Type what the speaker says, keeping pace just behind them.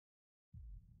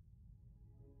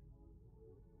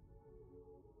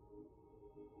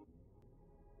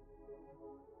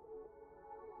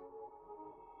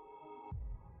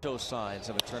Show signs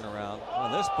of a turnaround.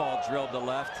 Well, this ball drilled to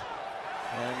left,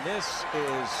 and this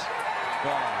is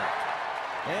gone.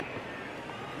 And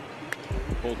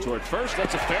pulled toward first.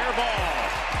 That's a fair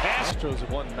ball. Astros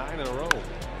have won 9 in a row.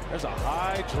 There's a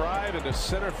high drive into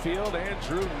center field.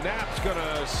 Andrew Knapp's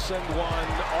gonna send one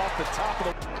off the top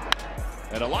of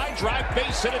the. And a line drive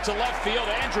base hit it to left field.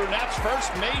 Andrew Knapp's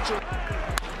first major.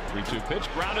 3-2 pitch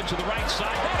grounded to the right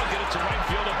side. That'll get it to right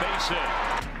field, a base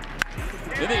hit.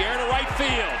 In the air to right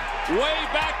field. Way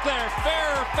back there. Fair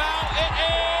or foul. It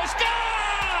is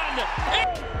gone!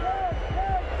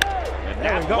 And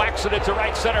Knapp whacks it into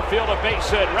right center field, a base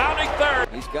hit. Rounding third.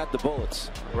 he's got the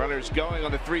bullets. Runners going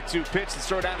on the 3-2 pitch. The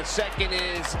throw down to second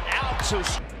is out. So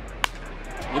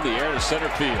in the air to center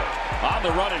field. On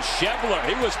the run is Schebler.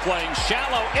 He was playing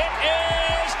shallow. It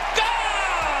is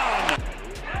gone!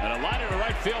 And a line into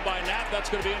right field by Knapp. That's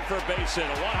going to be in for a base hit.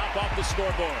 A one-hop off the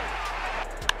scoreboard.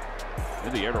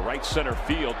 In the air to right center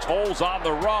field. Tolles on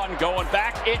the run. Going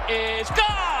back. It is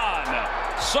gone!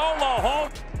 Solo home.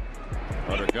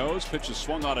 Runner goes. Pitch is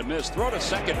swung on and missed. Throw to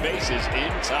second base is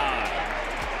in time.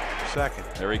 second.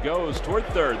 There he goes toward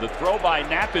third. The throw by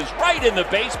Knapp is right in the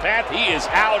base path. He is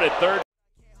out at third.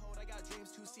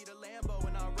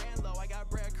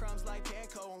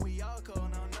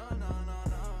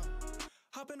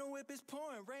 Hop in the whip is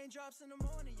pouring, raindrops in the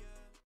morning.